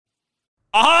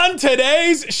On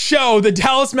today's show, the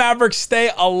Dallas Mavericks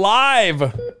stay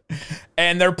alive,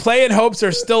 and their play-in hopes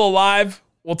are still alive.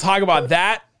 We'll talk about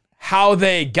that, how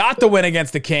they got the win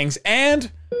against the Kings, and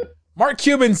Mark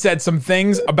Cuban said some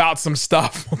things about some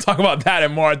stuff. We'll talk about that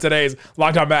and more on today's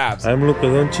Locked On Mavs. I'm Luka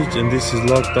Doncic, and this is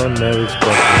Locked On Mavericks. NBA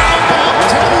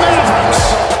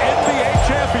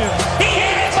champions. He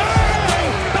hits!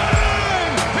 Bang!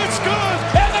 Bang! It's good!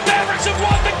 And the Mavericks have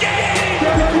won the game!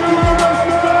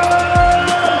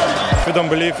 If you don't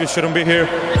believe, you shouldn't be here.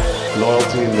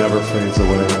 Loyalty never fades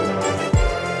away.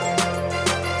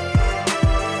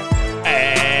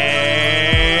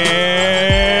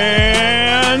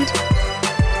 And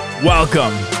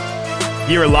welcome.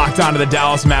 You are locked on to the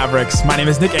Dallas Mavericks. My name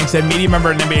is Nick Engstead, media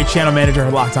member and NBA channel manager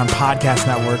of Locked On Podcast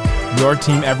Network, your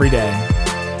team every day.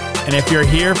 And if you're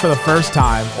here for the first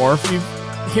time, or if you're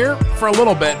here for a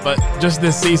little bit, but just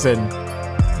this season,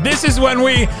 this is when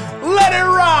we let it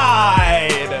ride.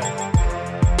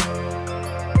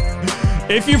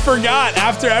 If you forgot,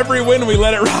 after every win, we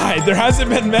let it ride. There hasn't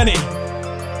been many.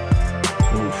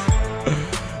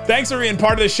 Thanks for being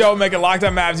part of the show. Make it Locked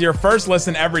On Mavs your first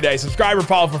listen every day. Subscribe or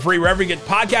follow for free wherever you get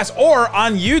podcasts or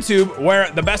on YouTube, where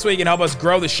the best way you can help us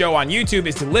grow the show on YouTube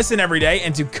is to listen every day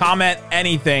and to comment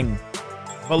anything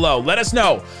below. Let us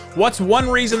know, what's one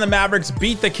reason the Mavericks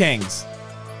beat the Kings?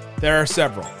 There are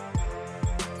several.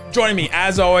 Joining me,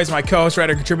 as always, my co-host,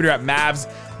 writer, contributor at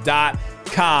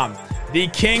Mavs.com. The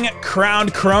King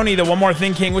crowned crony, the One More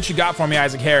Thing King. What you got for me,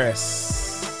 Isaac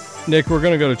Harris? Nick, we're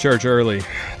going to go to church early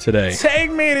today.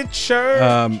 Take me to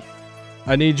church.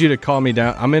 I need you to call me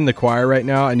down. I'm in the choir right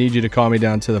now. I need you to call me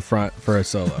down to the front for a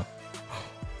solo.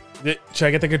 Should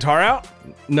I get the guitar out?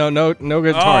 No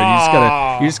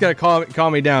guitar. You just gotta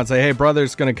call me down and say, hey,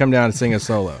 brother's going to come down and sing a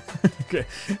solo. Okay.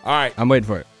 All right. I'm waiting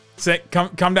for it.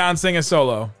 Come down and sing a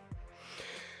solo. All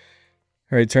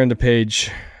right, turn to page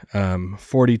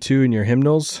 42 in your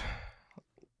hymnals.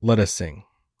 Let us sing.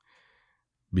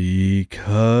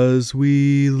 Because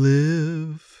we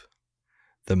live,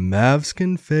 the Mavs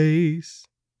can face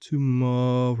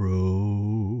tomorrow.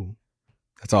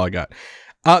 That's all I got.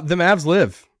 The Mavs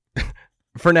live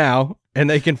for now, and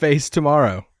they can face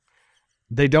tomorrow.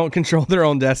 They don't control their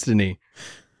own destiny,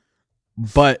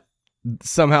 but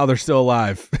somehow they're still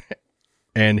alive.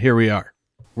 And here we are.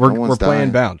 We're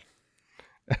playing bound.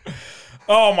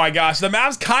 Oh my gosh, the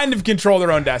Mavs kind of control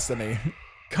their own destiny.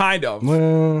 Kind of.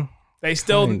 Well, They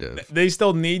still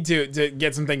need to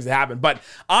get some things to happen. But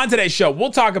on today's show,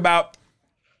 we'll talk about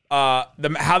how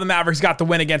the Mavericks got the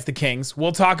win against the Kings.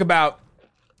 We'll talk about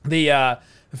the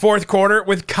fourth quarter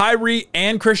with Kyrie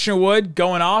and Christian Wood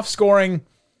going off, scoring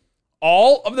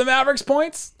all of the Mavericks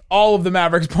points. All of the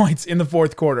Mavericks points in the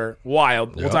fourth quarter. Wild.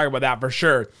 Yep. We'll talk about that for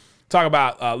sure. Talk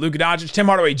about Luka Doncic, Tim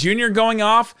Hardaway Jr. going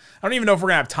off. I don't even know if we're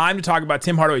going to have time to talk about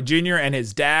Tim Hardaway Jr. and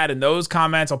his dad and those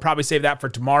comments. I'll probably save that for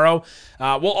tomorrow.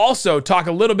 We'll also talk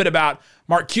a little bit about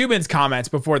Mark Cuban's comments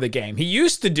before the game. He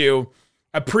used to do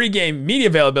a pregame media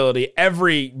availability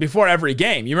before every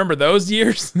game. You remember those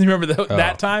years? You remember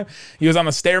that time? He was on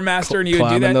the Stairmaster and he would do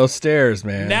that. Climbing those stairs,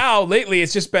 man. Now, lately,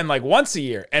 it's just been like once a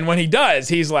year. And when he does,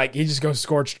 he just goes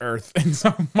scorched earth. And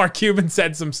so Mark Cuban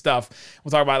said some stuff.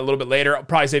 We'll talk about it a little bit later. I'll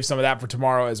probably save some of that for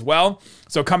tomorrow as well.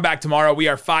 So come back tomorrow. We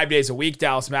are 5 days a week,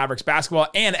 Dallas Mavericks basketball,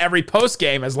 and every post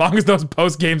game, as long as those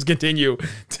post games continue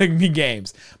to be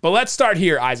games. But let's start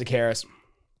here, Isaac Harris.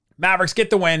 Mavericks get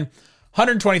the win.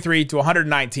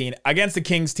 123-119 against the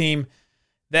Kings team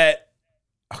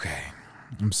okay,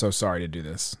 I'm so sorry to do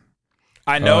this.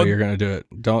 I know you're going to do it.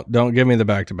 Don't give me the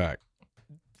back-to-back.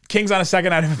 Kings on a second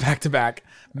night of a back-to-back.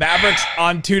 Mavericks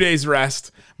on 2 days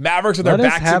rest. Mavericks with their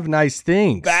nice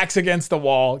things. Backs against the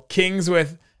wall. Kings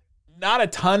with not a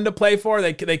ton to play for.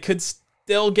 They could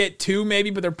still get 2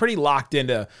 maybe, but they're pretty locked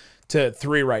into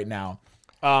 3 right now.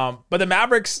 But the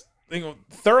Mavericks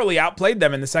thoroughly outplayed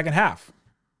them in the second half.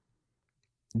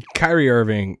 Kyrie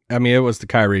Irving, I mean, it was the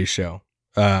Kyrie show.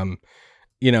 It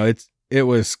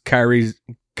was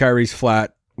Kyrie's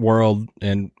flat world,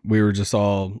 and we were just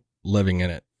all living in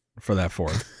it for that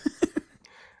fourth.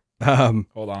 Hold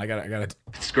on, I got it.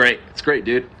 It's great,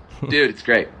 dude. Dude, it's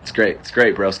great,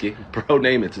 broski. Bro,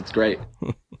 name it. It's great.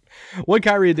 What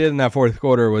Kyrie did in that fourth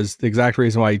quarter was the exact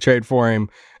reason why you trade for him.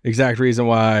 Exact reason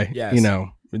why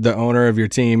the owner of your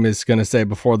team is going to say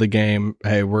before the game,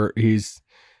 "Hey, we're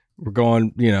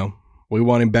going, we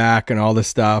want him back," and all this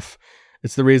stuff.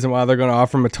 It's the reason why they're going to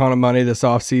offer him a ton of money this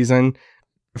offseason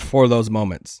for those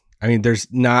moments. I mean, there's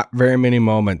not very many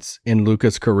moments in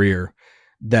Luka's career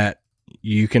that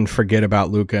you can forget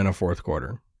about Luka in a fourth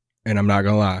quarter. And I'm not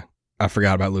going to lie. I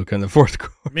forgot about Luka in the fourth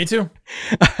quarter. Me too.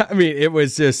 I mean, it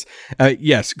was just,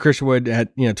 yes, Christian Wood had,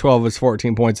 12 of his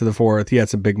 14 points in the fourth. He had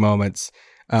some big moments.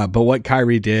 But what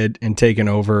Kyrie did in taking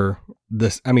over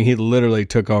this, I mean, he literally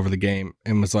took over the game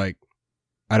and was like,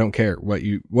 I don't care what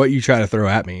you try to throw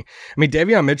at me. I mean,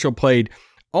 Davion Mitchell played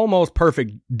almost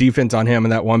perfect defense on him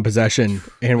in that one possession,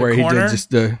 and where corner? he did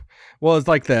just it's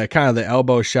like the kind of the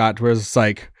elbow shot where it's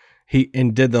like he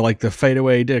did the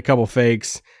fadeaway, he did a couple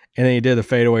fakes, and then he did the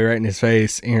fadeaway right in his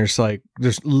face, and you're just like,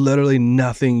 there's literally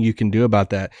nothing you can do about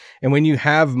that. And when you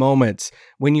have moments,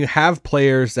 when you have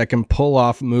players that can pull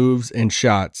off moves and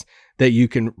shots that you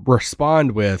can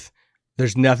respond with,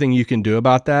 there's nothing you can do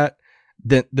about that.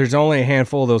 Then there's only a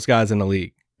handful of those guys in the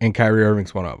league, and Kyrie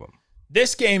Irving's one of them.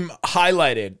 This game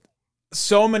highlighted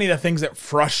so many of the things that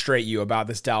frustrate you about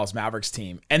this Dallas Mavericks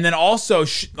team, and then also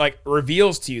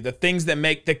reveals to you the things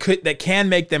that can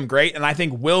make them great, and I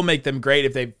think will make them great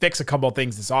if they fix a couple of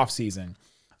things this offseason.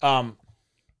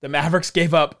 The Mavericks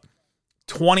gave up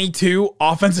 22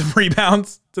 offensive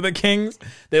rebounds to the Kings.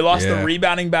 They lost the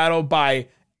rebounding battle by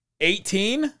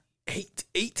 18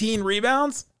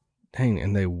 rebounds. Dang,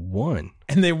 and they won.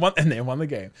 And they won the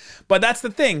game. But that's the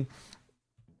thing.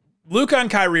 Luka and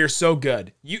Kyrie are so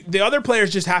good. The other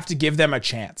players just have to give them a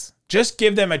chance. Just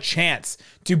give them a chance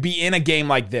to be in a game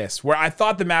like this, where I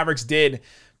thought the Mavericks did,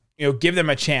 give them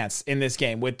a chance in this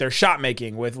game with their shot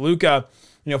making, with Luka,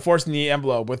 forcing the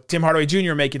envelope, with Tim Hardaway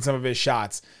Jr. making some of his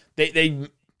shots. They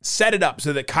set it up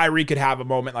so that Kyrie could have a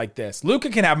moment like this. Luka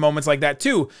can have moments like that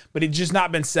too, but it's just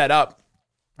not been set up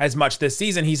as much this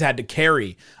season. He's had to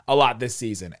carry a lot this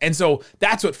season. And so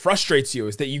that's what frustrates you,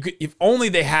 is that if only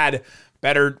they had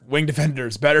better wing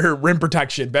defenders, better rim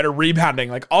protection, better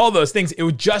rebounding, like all those things,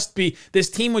 this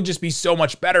team would just be so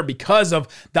much better because of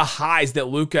the highs that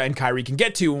Luka and Kyrie can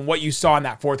get to, and what you saw in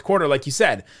that fourth quarter. Like you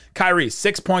said, Kyrie,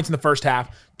 6 points in the first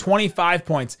half, 25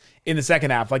 points in the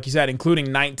second half, like you said,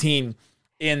 including 19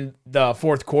 in the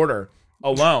fourth quarter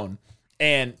alone.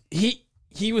 And he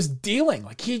was dealing,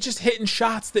 like he just hitting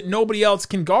shots that nobody else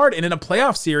can guard. And in a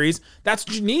playoff series, that's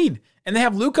what you need. And they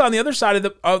have Luka on the other side of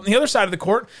the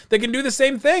court that can do the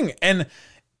same thing. And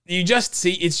you just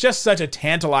see, it's just such a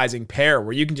tantalizing pair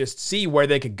where you can just see where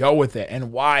they could go with it,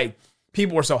 and why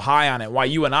people were so high on it, why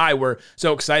you and I were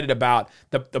so excited about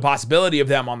the possibility of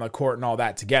them on the court and all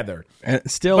that together. And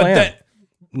still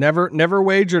never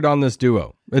wagered on this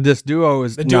duo. This duo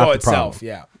is the duo not the itself.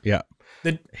 problem. Yeah.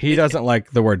 He doesn't like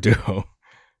the word duo.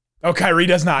 Oh, Kyrie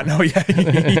does not. No, yeah, he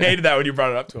hated that when you brought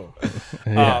it up to him.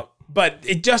 Yeah. But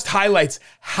it just highlights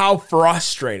how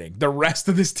frustrating the rest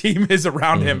of this team is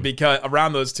around him,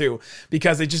 around those two,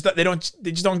 because they just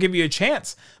don't give you a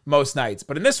chance most nights.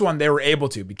 But in this one, they were able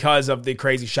to, because of the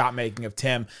crazy shot making of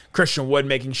Tim. Christian Wood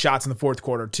making shots in the fourth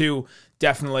quarter too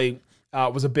definitely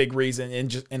was a big reason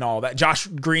in all that. Josh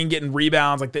Green getting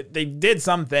rebounds, like they did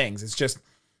some things. It's just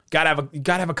gotta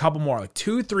have a couple more, like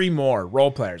 2-3 more role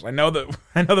players. I know that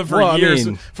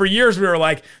for years we were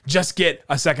like, just get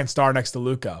a second star next to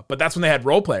Luka, but that's when they had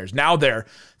role players. Now they're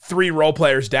 3 role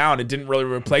players down and didn't really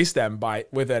replace them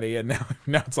with any, and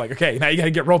now it's like, okay, now you got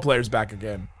to get role players back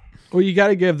again. Well, you got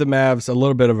to give the Mavs a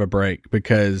little bit of a break,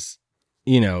 because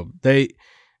they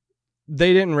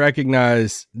didn't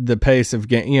recognize the pace of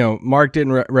game. Mark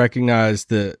didn't recognize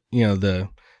the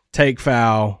take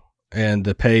foul and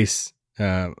the pace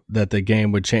that the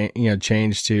game would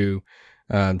change to,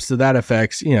 so that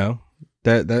affects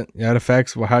that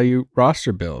affects how you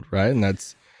roster build, right? And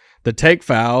that's the take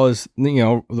foul is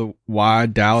why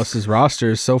Dallas's roster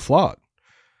is so flawed.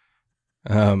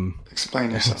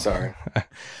 Explain yourself. Sorry.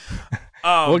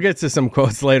 We'll get to some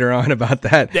quotes later on about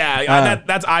that. Yeah,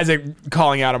 that's Isaac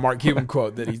calling out a Mark Cuban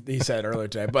quote that he said earlier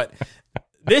today. But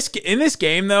in this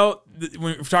game though,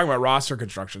 when we're talking about roster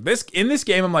construction, in this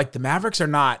game, I'm like, the Mavericks are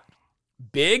not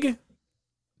big,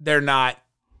 they're not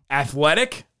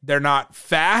athletic, they're not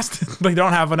fast, they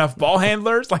don't have enough ball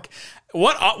handlers. Like,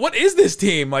 what is this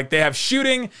team? Like, they have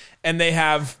shooting, and they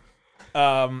have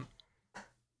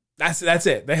that's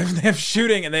it. They have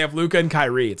shooting, and they have Luka and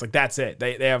Kyrie. It's like, that's it.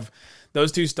 They have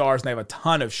those 2 stars, and they have a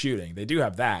ton of shooting. They do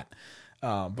have that.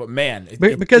 But man, it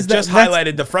just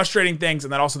highlighted the frustrating things,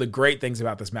 and then also the great things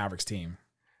about this Mavericks team.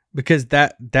 Because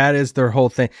that is their whole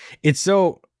thing. It's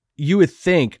so, you would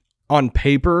think, on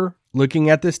paper, looking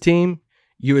at this team,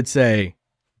 you would say,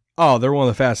 oh, they're one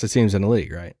of the fastest teams in the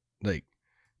league, right? Like,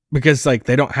 because like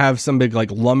they don't have some big,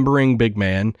 like, lumbering big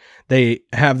man. They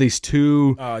have these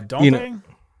 2 don't they?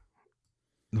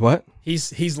 What?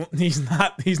 He's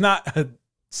not a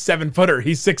 7-footer.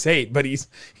 He's 6'8", but he's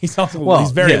also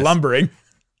he's very lumbering.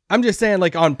 I'm just saying,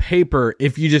 like, on paper,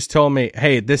 if you just told me,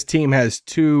 hey, this team has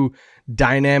 2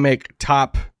 dynamic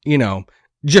top,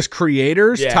 just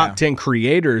creators, top 10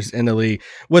 creators in the league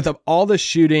with all the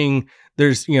shooting.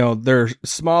 There's, they're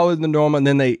smaller than normal, and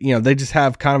then they just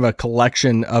have kind of a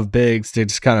collection of bigs to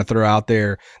just kind of throw out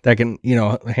there that can,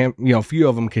 a few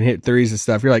of them can hit threes and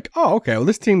stuff. You're like, oh, okay, well,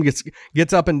 this team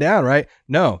gets up and down, right?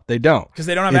 No, they don't, because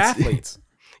they don't have athletes.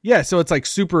 Yeah, so it's like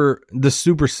the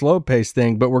super slow pace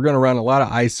thing, but we're going to run a lot of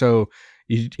ISO.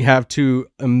 You have two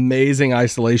amazing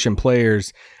isolation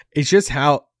players. It's just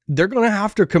how they're going to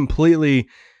have to completely.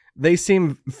 They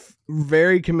seem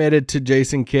very committed to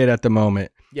Jason Kidd at the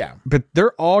moment. Yeah. But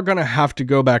they're all going to have to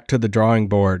go back to the drawing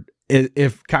board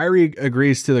if Kyrie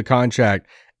agrees to the contract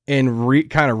and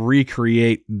kind of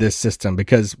recreate this system,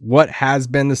 because what has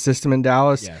been the system in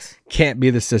Dallas can't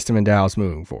be the system in Dallas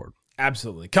moving forward.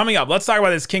 Absolutely. Coming up, let's talk about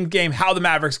this Kings game, how the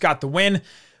Mavericks got the win,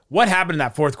 what happened in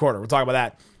that fourth quarter. We'll talk about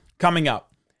that coming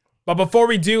up. But before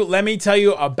we do, let me tell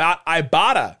you about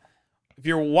Ibotta. If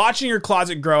you're watching your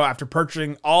closet grow after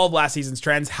purchasing all of last season's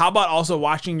trends, how about also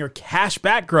watching your cash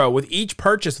back grow with each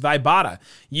purchase with Ibotta?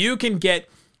 You can get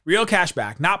real cash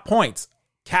back, not points,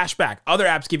 cash back. Other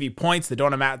apps give you points that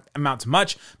don't amount to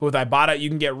much, but with Ibotta, you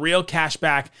can get real cash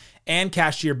back and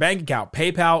cash to your bank account,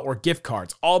 PayPal, or gift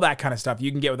cards, all that kind of stuff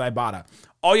you can get with Ibotta.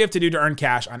 All you have to do to earn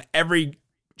cash on every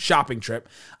shopping trip,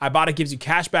 Ibotta gives you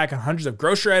cash back on hundreds of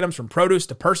grocery items, from produce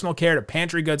to personal care to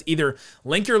pantry goods. Either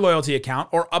link your loyalty account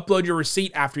or upload your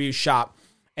receipt after you shop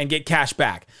and get cash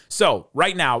back. So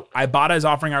right now, Ibotta is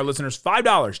offering our listeners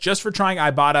 $5 just for trying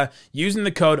Ibotta using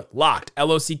the code LOCKED,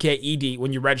 LOCKED,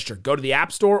 when you register. Go to the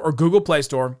App Store or Google Play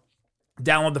Store,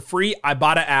 download the free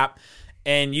Ibotta app,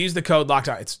 and use the code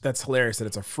LOCKED. That's hilarious that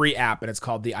it's a free app and it's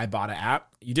called the Ibotta app.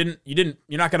 You're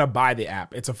not going to buy the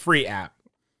app. It's a free app.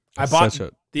 I bought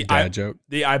the joke.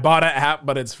 The Ibotta app,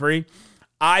 but it's free.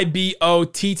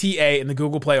 IBOTTA in the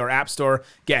Google Play or App Store.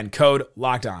 Again, code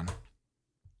LOCKED ON.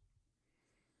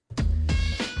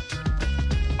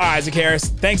 All right, Isaac Harris,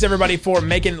 thanks everybody for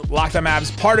making Locked On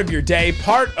Mavs part of your day,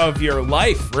 part of your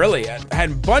life, really. I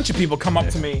had a bunch of people come up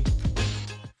to me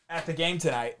at the game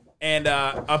tonight, and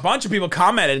a bunch of people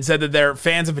commented and said that they're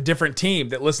fans of a different team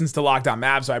that listens to Locked On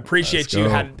Mavs, so I appreciate you.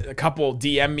 Had a couple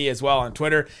DM me as well on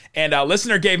Twitter, and a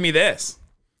listener gave me this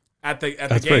at the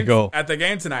game, cool. At the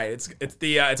game tonight.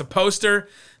 It's a poster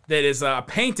that is a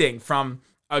painting from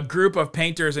a group of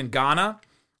painters in Ghana,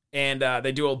 and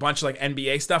they do a bunch of like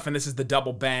NBA stuff, and this is the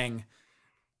double bang.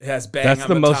 It has bang. That's on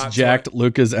the most top, jacked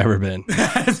Luka's ever been.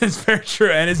 It's very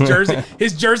true, and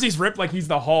his jersey's ripped like he's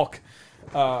the Hulk.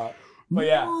 But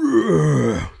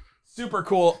yeah, super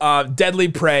cool. Deadly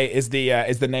Prey is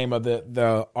the name of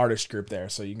the artist group there,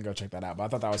 so you can go check that out. But I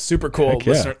thought that was super cool.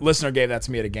 Listener gave that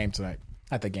to me at the game tonight.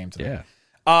 Yeah.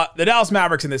 The Dallas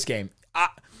Mavericks in this game.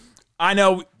 I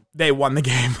know they won the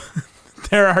game.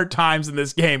 There are times in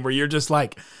this game where you're just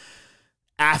like,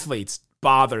 athletes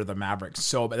bother the Mavericks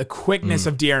so bad. The quickness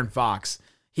of De'Aaron Fox,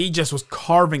 he just was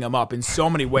carving them up in so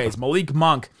many ways. Malik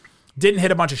Monk didn't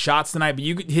hit a bunch of shots tonight, but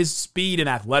his speed and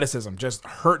athleticism just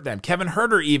hurt them. Kevin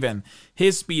Huerter, even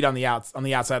his speed on the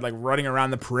outside, like running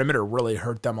around the perimeter, really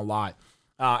hurt them a lot.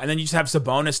 And then you just have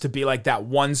Sabonis to be like that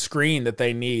one screen that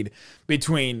they need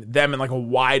between them and like a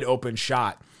wide open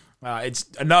shot. It's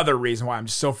another reason why I'm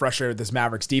just so frustrated with this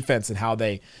Mavericks defense and how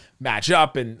they match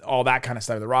up and all that kind of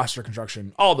stuff, the roster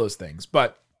construction, all those things.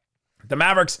 But the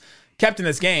Mavericks kept in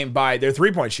this game by their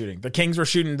three-point shooting. The Kings were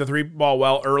shooting the three ball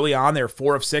well early on. They were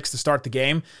 4 of 6 to start the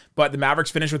game, but the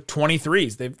Mavericks finished with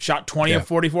 23s. They've shot 20 of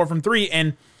 44 from three.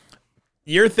 And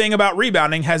your thing about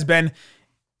rebounding has been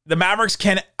the Mavericks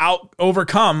can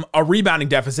overcome a rebounding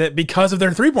deficit because of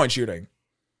their three-point shooting.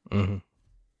 Mm-hmm.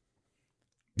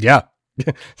 Yeah.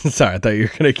 Sorry, I thought you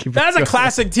were going to keep. That's a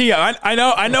classic tee-up.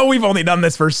 I know we've only done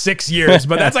this for 6 years,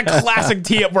 but that's a classic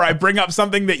tee-up where I bring up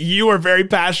something that you are very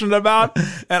passionate about,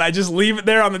 and I just leave it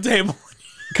there on the table.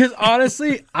 Because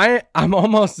honestly, I'm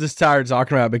almost just tired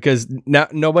talking about it because now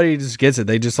nobody just gets it.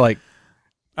 They just like.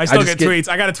 I still get tweets.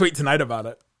 I got a tweet tonight about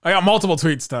it. I got multiple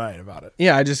tweets tonight about it.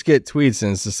 Yeah, I just get tweets,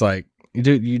 and it's just like,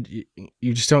 dude,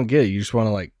 you just don't get it. You just want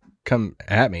to like come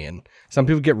at me, and some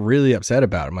people get really upset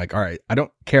about it. I'm like, all right, I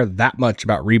don't care that much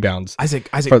about rebounds. Isaac,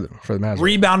 for the Mavs.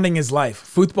 Rebounding is life.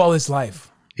 Football is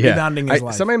life. Yeah. Rebounding is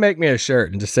life. Somebody make me a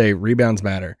shirt and just say rebounds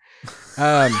matter.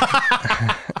 But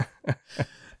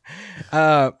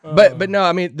no,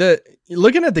 I mean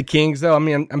looking at the Kings though, I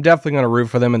mean I'm definitely going to root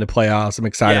for them in the playoffs. I'm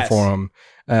excited for them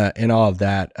and all of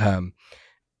that.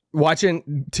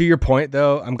 Watching, to your point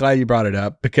though, I'm glad you brought it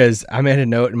up because I made a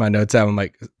note in my notes app. I'm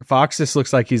like, Fox just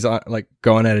looks like he's on, like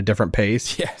going at a different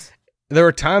pace. Yes. There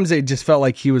were times it just felt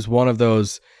like he was one of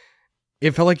those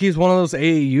it felt like he was one of those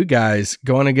AAU guys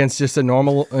going against just a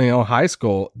normal, high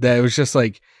school that it was just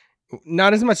like,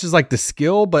 not as much as like the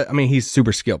skill, but I mean, he's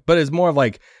super skilled, but it's more of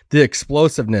like the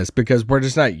explosiveness because we're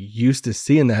just not used to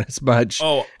seeing that as much.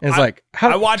 Oh, and it's how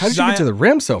did you get to the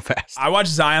rim so fast? I watched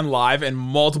Zion live in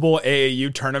multiple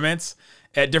AAU tournaments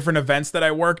at different events that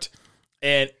I worked.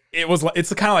 And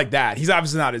it's kind of like that. He's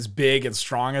obviously not as big and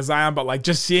strong as Zion, but like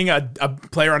just seeing a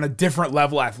player on a different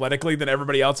level athletically than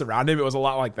everybody else around him, it was a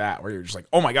lot like that, where you're just like,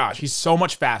 oh my gosh, he's so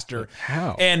much faster.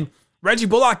 How? And Reggie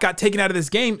Bullock got taken out of this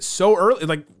game so early,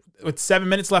 like with 7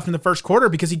 minutes left in the first quarter,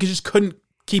 because he just couldn't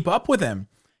keep up with him.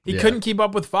 He couldn't keep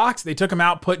up with Fox. They took him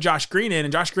out, put Josh Green in,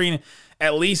 and Josh Green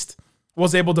at least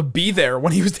was able to be there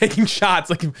when he was taking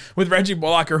shots, like with Reggie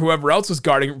Bullock or whoever else was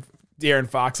guarding De'Aaron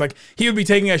Fox. Like he would be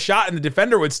taking a shot and the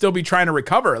defender would still be trying to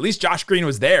recover. At least Josh Green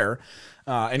was there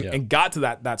and got to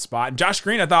that spot. And Josh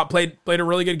Green, I thought, played a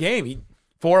really good game. He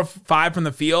 4 of 5 from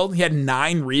the field. He had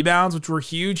 9 rebounds, which were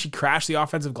huge. He crashed the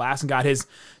offensive glass and got his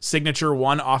signature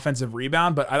 1 offensive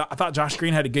rebound. But I thought Josh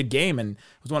Green had a good game, and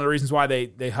it was one of the reasons why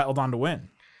they held on to win.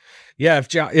 Yeah,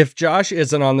 if Josh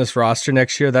isn't on this roster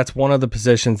next year, that's one of the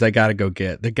positions they got to go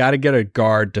get. They got to get a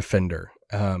guard defender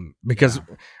because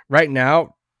right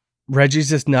now, Reggie's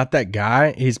just not that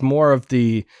guy. He's more of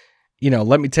the,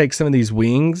 let me take some of these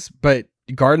wings, but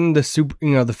guarding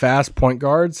the the fast point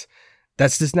guards,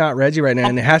 that's just not Reggie right now,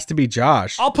 and it has to be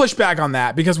Josh. I'll push back on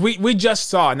that because we just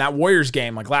saw in that Warriors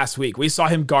game like last week, we saw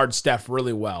him guard Steph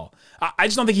really well. I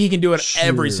just don't think he can do it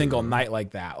every single night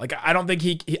like that. Like I don't think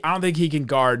he can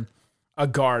guard a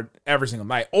guard every single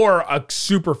night or a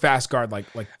super fast guard like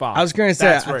Fox. I was going to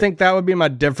say, I think that would be my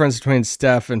difference between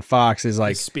Steph and Fox is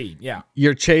like speed. Yeah.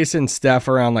 You're chasing Steph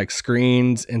around like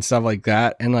screens and stuff like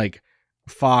that. And like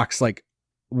Fox, like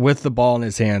with the ball in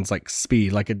his hands, like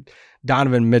speed, like a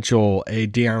Donovan Mitchell, a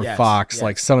De'Aaron Fox,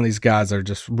 like some of these guys are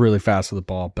just really fast with the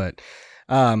ball. But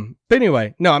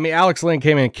anyway, no, I mean, Alex Lynn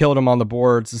came in and killed him on the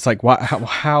boards. It's like,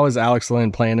 how is Alex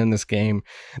Lynn playing in this game?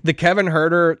 The Kevin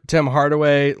Huerter, Tim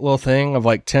Hardaway little thing of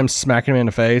like Tim smacking him in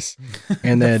the face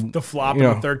and then the flop in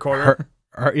the third quarter.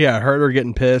 Huerter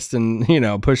getting pissed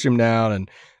and, push him down.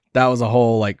 And that was a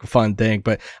whole like fun thing.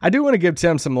 But I do want to give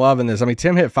Tim some love in this. I mean,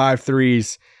 Tim hit 5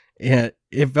 threes. And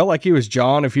it felt like he was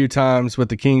jawing a few times with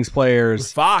the Kings players.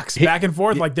 With Fox, back and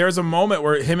forth. Like, there was a moment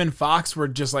where him and Fox were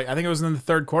just like, I think it was in the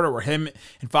third quarter, where him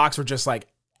and Fox were just like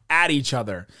at each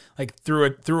other, like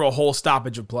through a whole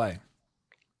stoppage of play.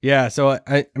 Yeah, so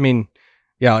I mean,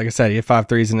 like I said, he hit 5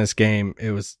 threes in this game.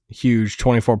 It was huge,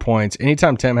 24 points.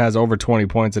 Anytime Tim has over 20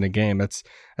 points in a game, that's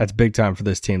big time for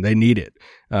this team. They need it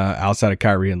outside of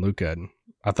Kyrie and Luka. And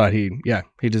I thought he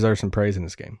deserves some praise in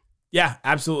this game. Yeah,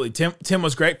 absolutely. Tim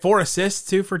was great. 4 assists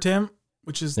too for Tim,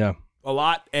 which is a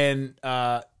lot, and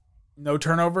no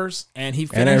turnovers. And he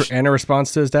finished and a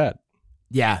response to his dad.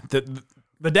 Yeah,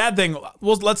 the dad thing.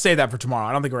 Well, let's save that for tomorrow.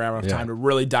 I don't think we're gonna have enough time to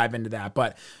really dive into that,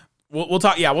 but we'll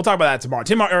talk. Yeah, we'll talk about that tomorrow.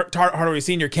 Tim Hardaway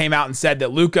Sr. came out and said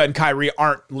that Luka and Kyrie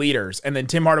aren't leaders, and then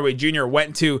Tim Hardaway Jr.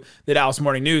 went to the Dallas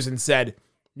Morning News and said,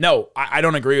 "No, I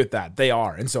don't agree with that. They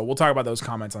are." And so we'll talk about those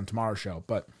comments on tomorrow's show,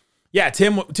 but. Yeah,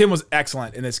 Tim was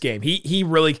excellent in this game. He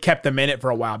really kept them in it for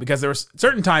a while because there were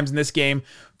certain times in this game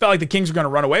felt like the Kings were going to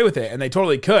run away with it, and they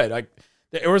totally could. Like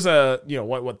there was a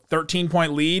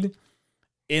 13-point lead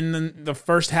in the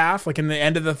first half, like in the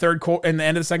end of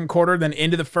the second quarter, then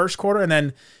into the first quarter, and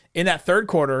then in that third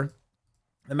quarter,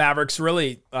 the Mavericks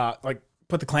really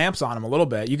put the clamps on him a little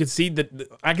bit. You could see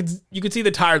you could see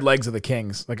the tired legs of the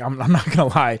Kings. Like I'm not gonna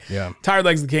lie, tired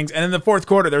legs of the Kings. And in the fourth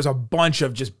quarter, there's a bunch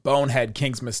of just bonehead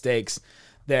Kings mistakes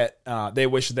that they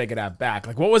wish that they could have back.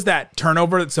 Like what was that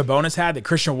turnover that Sabonis had that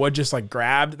Christian Wood just like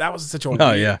grabbed? That was such a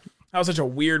that was such a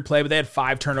weird play. But they had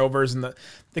 5 turnovers, and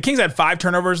the Kings had 5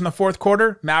 turnovers in the fourth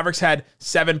quarter. Mavericks had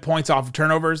 7 points off of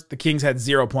turnovers. The Kings had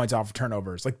 0 points off of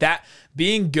turnovers. Like that,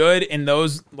 being good in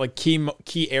those like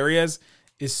key areas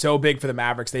is so big for the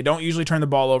Mavericks. They don't usually turn the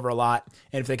ball over a lot,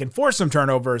 and if they can force some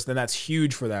turnovers, then that's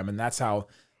huge for them, and that's how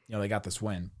they got this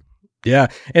win. Yeah,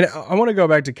 and I want to go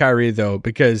back to Kyrie though,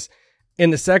 because in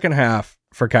the second half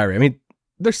for Kyrie, I mean,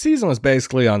 their season was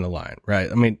basically on the line,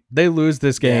 right? I mean, they lose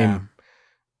this game.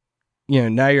 Yeah.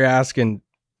 Now you're asking,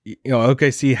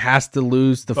 OKC has to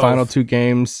lose the final 2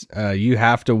 games. You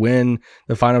have to win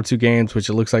the final 2 games, which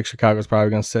it looks like Chicago's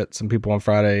probably going to sit some people on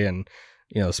Friday, and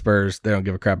Spurs, they don't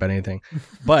give a crap about anything.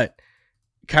 But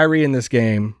Kyrie in this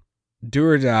game, do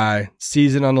or die,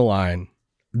 season on the line.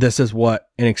 This is what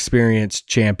an experienced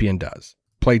champion does.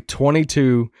 Played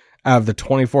 22 out of the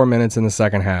 24 minutes in the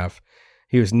second half.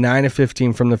 He was 9 of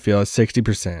 15 from the field,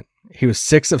 60%. He was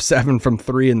 6 of 7 from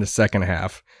 3 in the second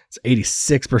half. It's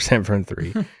 86% from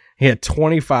 3. He had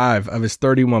 25 of his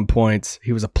 31 points.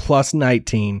 He was a plus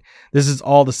 19. This is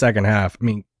all the second half. I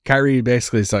mean, Kyrie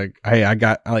basically is like, hey,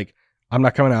 I'm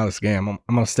not coming out of this game. I'm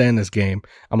going to stay in this game.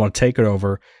 I'm going to take it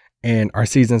over, and our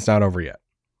season's not over yet.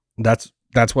 That's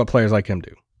what players like him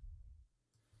do.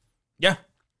 Yeah.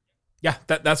 Yeah,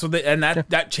 that's what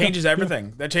that changes everything.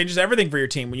 Yeah. That changes everything for your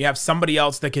team when you have somebody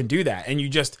else that can do that, and you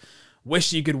just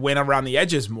wish you could win around the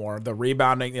edges more, the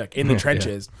rebounding, like in the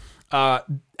trenches. At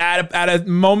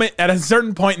a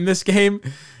certain point in this game,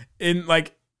 in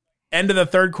like end of the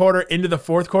third quarter, into the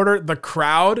fourth quarter, the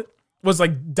crowd was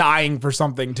like dying for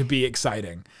something to be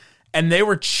exciting. And they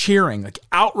were cheering, like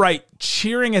outright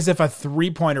cheering as if a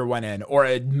 3-pointer went in or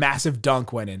a massive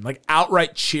dunk went in, like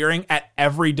outright cheering at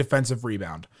every defensive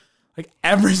rebound. Like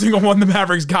every single one the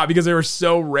Mavericks got, because they were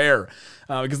so rare,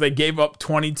 because they gave up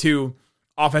 22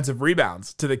 offensive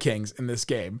rebounds to the Kings in this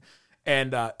game.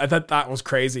 And I thought that was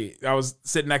crazy. I was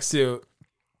sitting next to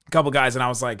a couple guys, and I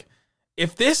was like,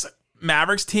 if this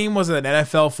Mavericks team was an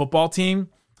NFL football team,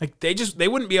 like they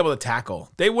wouldn't be able to tackle.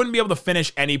 They wouldn't be able to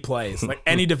finish any plays, like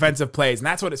any defensive plays. And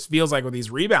that's what it feels like with these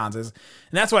rebounds and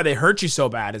that's why they hurt you so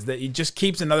bad, is that it just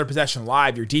keeps another possession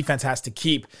alive. Your defense has to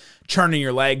keep churning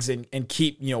your legs and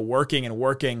keep, working and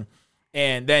working.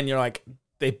 And then you're like,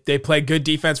 they play good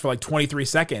defense for like 23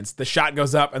 seconds. The shot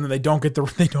goes up, and then they don't get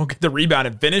the rebound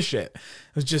and finish it.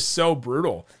 It was just so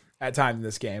brutal at times in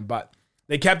this game, but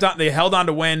they held on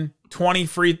to win. 20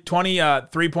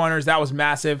 3-pointers. That was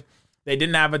massive. They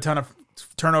didn't have a ton of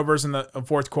turnovers in the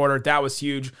fourth quarter. That was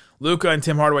huge. Luka and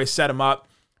Tim Hardaway set them up.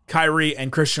 Kyrie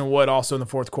and Christian Wood also in the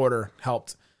fourth quarter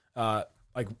helped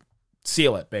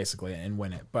seal it basically and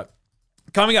win it. But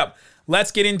coming up,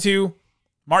 let's get into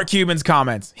Mark Cuban's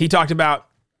comments. He talked about,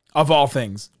 of all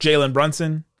things, Jalen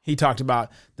Brunson. He talked about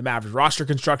the Mavericks roster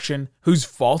construction, whose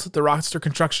fault the roster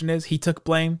construction is. He took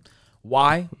blame.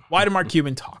 Why? Why did Mark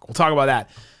Cuban talk? We'll talk about that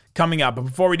coming up. But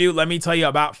before we do, let me tell you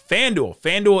about FanDuel.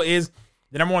 FanDuel is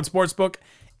the number one sportsbook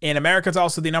in America. It's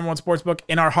also the number one sportsbook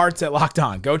in our hearts at Locked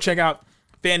On. Go check out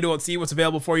FanDuel and see what's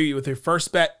available for you with your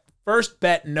first bet,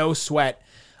 no sweat,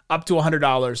 up to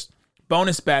 $100.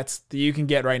 Bonus bets that you can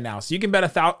get right now. So you can bet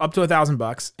up to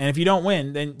 $1,000, and if you don't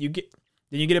win, then you get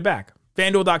it back.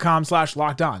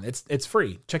 FanDuel.com/lockedon. It's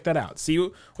free. Check that out. See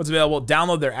what's available.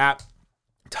 Download their app.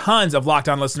 Tons of Locked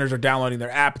On listeners are downloading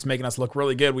their app. It's making us look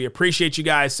really good. We appreciate you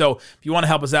guys. So if you want to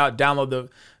help us out, download the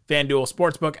FanDuel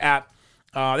Sportsbook app.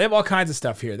 They have all kinds of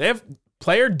stuff here. They have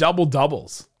player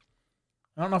doubles.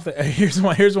 I don't know if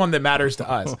here's one that matters to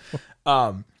us.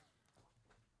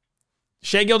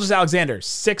 Shai Gilgeous-Alexander,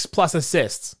 6+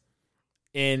 assists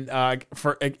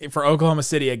for Oklahoma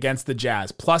City against the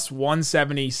Jazz, plus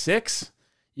 176.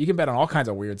 You can bet on all kinds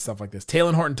of weird stuff like this.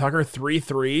 Talen Horton-Tucker, 3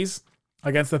 threes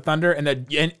against the Thunder,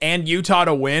 and Utah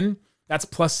to win. That's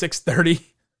plus 630.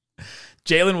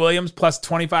 Jalen Williams, plus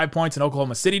 25 points in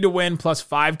Oklahoma City to win, plus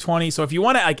 520. So if you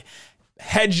want to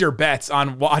hedge your bets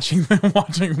on watching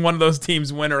one of those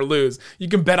teams win or lose, you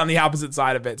can bet on the opposite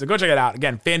side of it. So go check it out.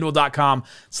 Again,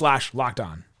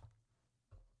 FanDuel.com/lockedon.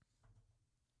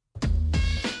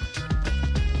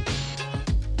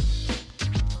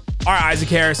 All right, Isaac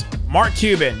Harris. Mark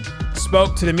Cuban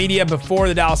spoke to the media before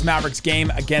the Dallas Mavericks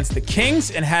game against the Kings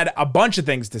and had a bunch of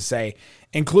things to say,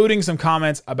 including some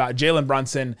comments about Jalen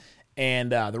Brunson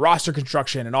and the roster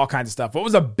construction and all kinds of stuff. What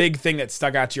was a big thing that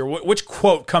stuck out to you? Which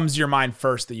quote comes to your mind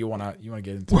first that you want to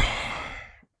get into?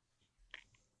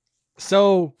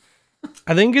 So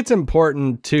I think it's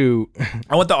important to...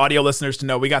 I want the audio listeners to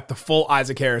know we got the full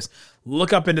Isaac Harris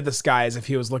look up into the sky as if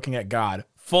he was looking at God.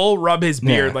 Full rub his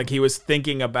beard like he was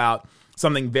thinking about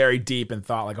something very deep and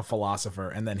thought like a philosopher.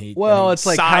 And then he it's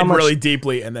like sighed really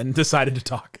deeply and then decided to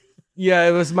talk. Yeah,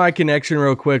 it was my connection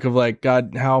real quick of like,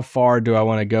 God, how far do I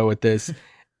want to go with this?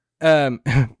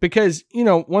 Because,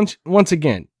 once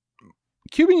again,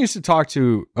 Cuban used to talk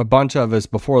to a bunch of us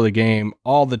before the game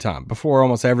all the time, before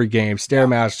almost every game,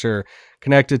 Stairmaster,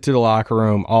 connected to the locker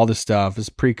room, all this stuff. It's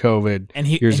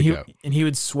pre-COVID years ago. And he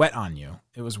would sweat on you.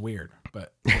 It was weird,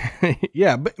 but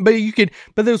yeah, but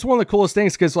there was one of the coolest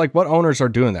things because like what owners are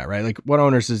doing that, right? Like what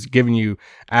owners is giving you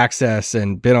access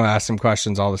and been able to ask some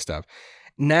questions, all this stuff.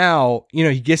 Now,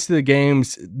 he gets to the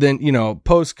games, then,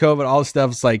 post-COVID, all this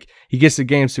stuff is like he gets to the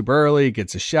game super early,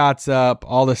 gets his shots up,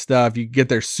 all this stuff. You get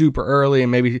there super early and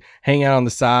maybe hang out on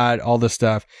the side, all this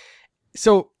stuff.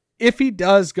 So if he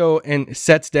does go and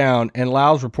sets down and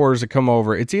allows reporters to come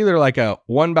over, it's either like a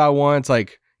 1-by-1, it's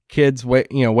like kids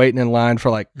waiting in line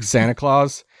for like Santa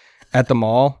Claus at the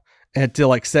mall and to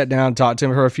like sit down and talk to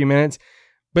him for a few minutes.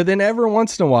 But then every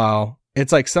once in a while,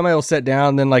 it's like somebody will sit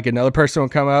down, then like another person will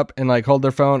come up and like hold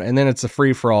their phone, and then it's a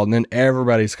free for all, and then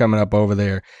everybody's coming up over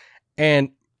there. And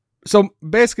so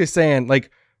basically saying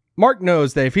like Mark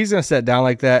knows that if he's going to sit down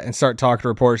like that and start talking to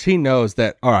reporters, he knows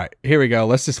that, all right, here we go.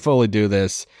 Let's just fully do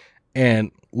this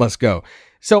and let's go.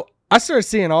 So I started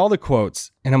seeing all the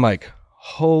quotes and I'm like,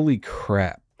 holy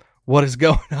crap, what is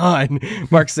going on?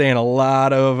 Mark's saying a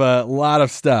lot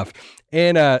of stuff.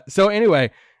 And so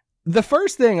anyway, the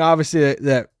first thing obviously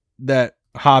that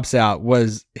hops out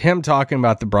was him talking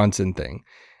about the Brunson thing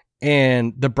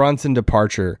and the Brunson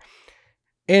departure.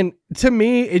 And to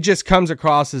me, it just comes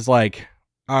across as like,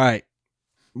 all right,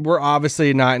 we're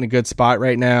obviously not in a good spot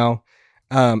right now.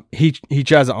 He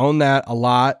tries to own that a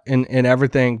lot and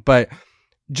everything, but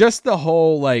just the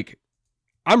whole, like,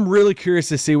 I'm really curious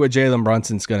to see what Jalen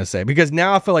Brunson's going to say, because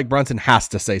now I feel like Brunson has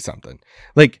to say something.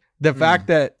 Like the fact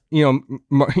that,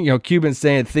 Cuban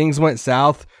saying things went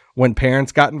south when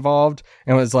parents got involved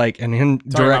and was like, and him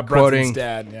direct quoting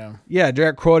dad,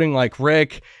 direct quoting like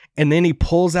Rick. And then he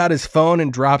pulls out his phone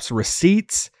and drops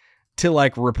receipts to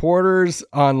like reporters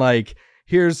on like,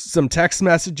 here's some text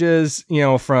messages,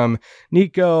 from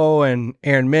Nico and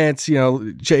Aaron Mintz,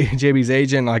 JB's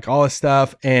agent, like all this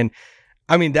stuff. And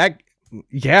I mean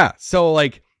so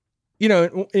like,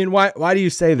 and why do you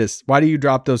say this? Why do you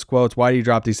drop those quotes? Why do you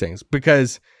drop these things?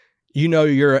 Because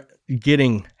you're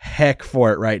getting heck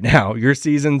for it right now. Your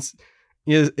season's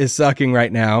is sucking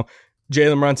right now.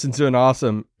 Jalen Brunson's doing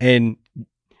awesome, and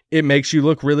it makes you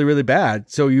look really, really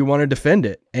bad. So you want to defend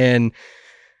it. And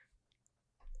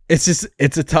it's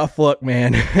a tough look,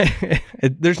 man.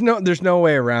 There's no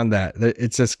way around that.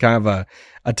 It's just kind of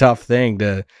a tough thing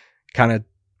to kind of,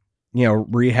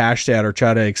 rehash that or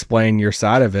try to explain your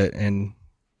side of it. And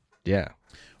yeah.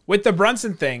 With the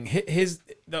Brunson thing,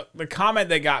 the comment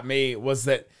that got me was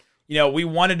that, we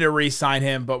wanted to re-sign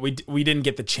him, but we didn't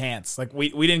get the chance. Like we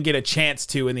didn't get a chance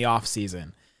to in the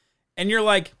offseason. And you're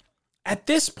like, at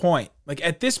this point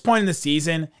in the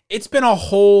season, it's been a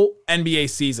whole NBA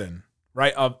season,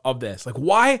 right? Of this. Like,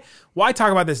 why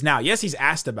talk about this now? Yes, he's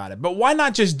asked about it, but why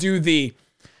not just do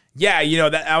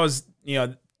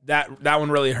that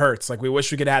one really hurts. Like, we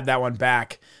wish we could have that one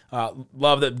back.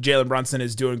 Love that Jalen Brunson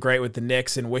is doing great with the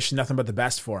Knicks and wish nothing but the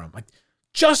best for him. Like,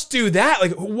 just do that.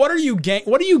 Like, what are you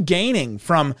gaining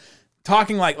from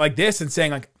talking like this and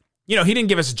saying like, he didn't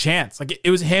give us a chance. Like, it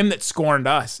was him that scorned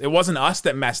us. It wasn't us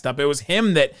that messed up. It was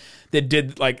him that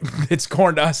did that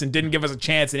scorned us and didn't give us a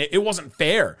chance. And it wasn't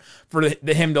fair for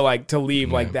him to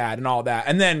leave like that and all that.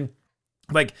 And then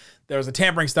like there was a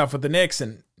tampering stuff with the Knicks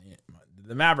and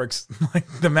the Mavericks.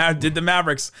 Did the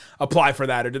Mavericks apply for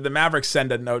that, or did the Mavericks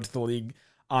send a note to the league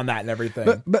on that and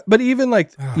everything? But even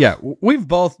like we've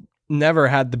both never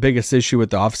had the biggest issue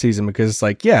with the offseason, because it's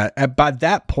like by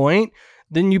that point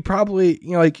then you probably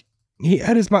he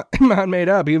had his mind made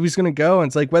up. He was going to go, and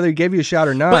it's like whether he gave you a shot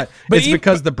or not, but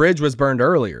because the bridge was burned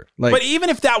earlier. Like, but even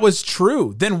if that was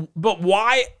true, but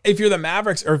why, if you're the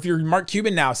Mavericks or if you're Mark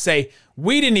Cuban now, say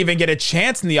we didn't even get a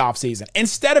chance in the offseason,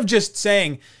 instead of just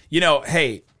saying,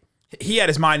 hey, he had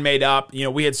his mind made up.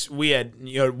 We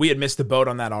had missed the boat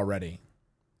on that already.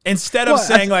 Instead of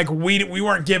saying like we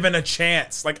weren't given a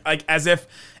chance, like as if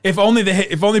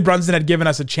only Brunson had given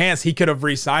us a chance, he could have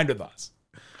re-signed with us.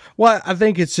 Well, I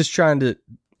think it's just trying to,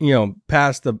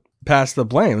 pass the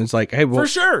blame. It's like, hey, well, for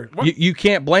sure, you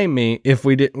can't blame me if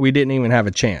we didn't even have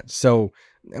a chance. So,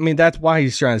 I mean, that's why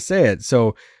he's trying to say it.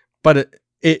 So, but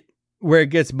it where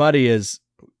it gets muddy is,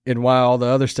 and why all the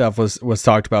other stuff was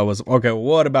talked about was, okay,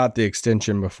 what about the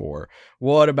extension before?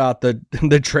 What about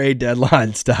the trade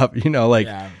deadline stuff?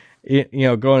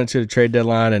 Going into the trade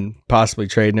deadline and possibly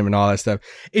trading him and all that stuff.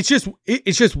 It's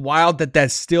just wild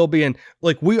that's still being,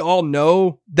 like, we all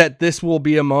know that this will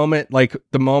be a moment, like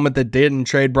the moment that didn't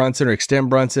trade Brunson or extend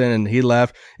Brunson and he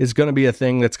left is going to be a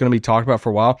thing that's going to be talked about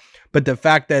for a while. But the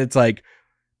fact that it's like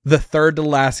the third to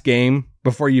last game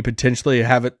before you potentially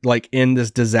have it like in this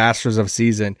disastrous of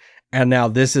season, and now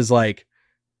this is like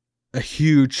a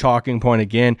huge talking point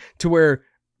again, to where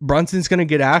Brunson's going to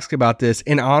get asked about this.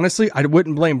 And honestly, I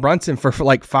wouldn't blame Brunson for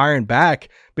like firing back,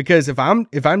 because if I'm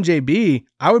JB,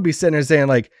 I would be sitting there saying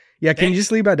like, yeah, can you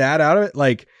just leave my dad out of it?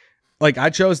 Like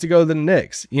I chose to go to the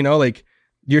Knicks, like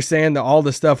you're saying that all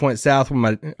the stuff went south when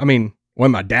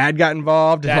my dad got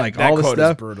involved and like all this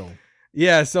stuff. Is brutal.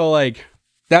 Yeah. So like,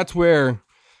 that's where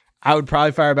I would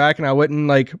probably fire back, and I wouldn't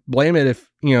like blame it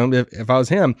if I was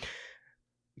him.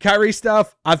 Kyrie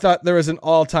stuff, I thought there was an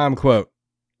all-time quote,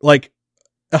 like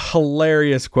a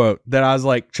hilarious quote that I was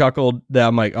like chuckled that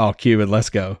I'm like, oh, Cuban, let's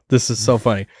go. This is so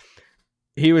funny.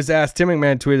 He was asked, Tim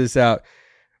McMahon tweeted this out.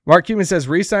 Mark Cuban says,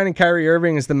 re-signing Kyrie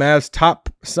Irving is the Mavs' top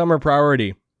summer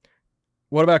priority.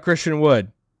 What about Christian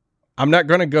Wood? I'm not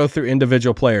going to go through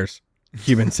individual players,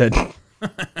 Cuban said.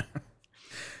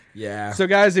 Yeah. So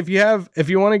guys, if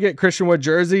you want to get Christian Wood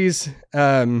jerseys,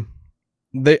 I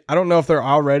don't know if they're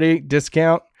already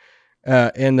discount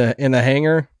in the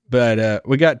hanger, but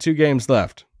we got 2 games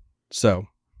left. So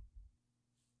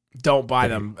don't buy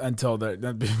them until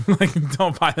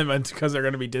don't buy them because they're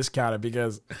going to be discounted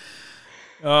because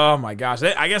oh my gosh.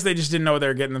 I guess they just didn't know what they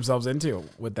were getting themselves into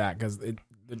with that because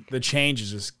the change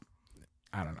is just,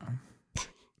 I don't know.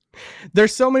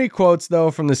 There's so many quotes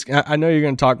though from this. I know you're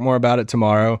going to talk more about it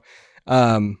tomorrow.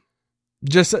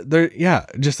 Just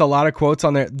a lot of quotes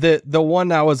on there. The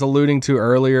one I was alluding to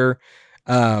earlier,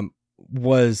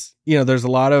 was, there's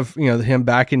a lot of, him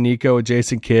backing Nico with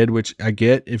Jason Kidd, which I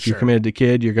get. If you're committed to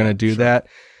Kidd, you're going to do that.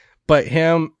 But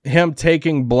him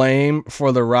taking blame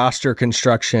for the roster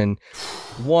construction.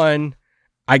 Once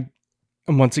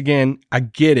again, I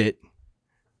get it.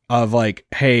 Of like,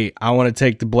 hey, I want to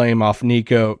take the blame off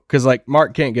Nico because like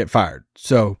Mark can't get fired.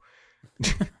 So,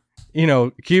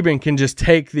 Cuban can just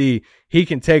take the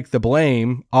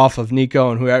blame off of Nico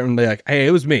and whoever and be like, hey,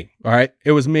 it was me. All right.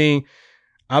 It was me.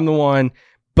 I'm the one.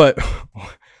 But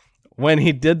when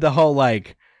he did the whole,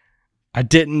 like, I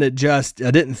didn't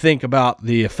think about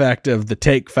the effect of the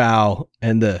take foul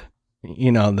and the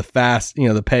fast,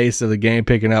 the pace of the game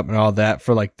picking up and all that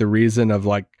for like the reason of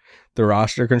like the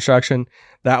roster construction.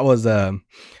 That was an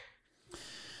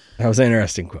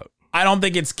interesting quote. I don't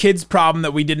think it's Kidd's problem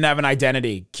that we didn't have an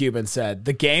identity, Cuban said.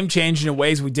 The game changed in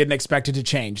ways we didn't expect it to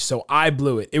change, so I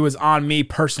blew it. It was on me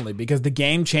personally because the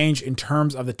game changed in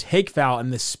terms of the take foul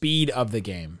and the speed of the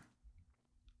game.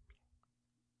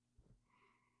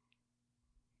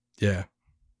 Yeah.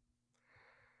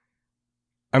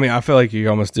 I mean, I feel like you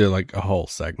almost did like a whole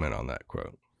segment on that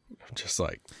quote. Just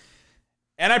like...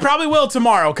 And I probably will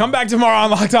tomorrow. Come back tomorrow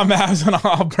on Locked On Mavs, and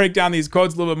I'll break down these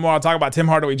quotes a little bit more. I'll talk about Tim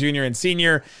Hardaway Jr. and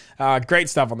Sr. Great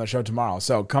stuff on the show tomorrow.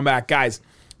 So come back, guys.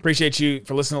 Appreciate you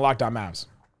for listening to Locked On Mavs.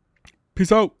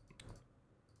 Peace out.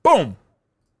 Boom.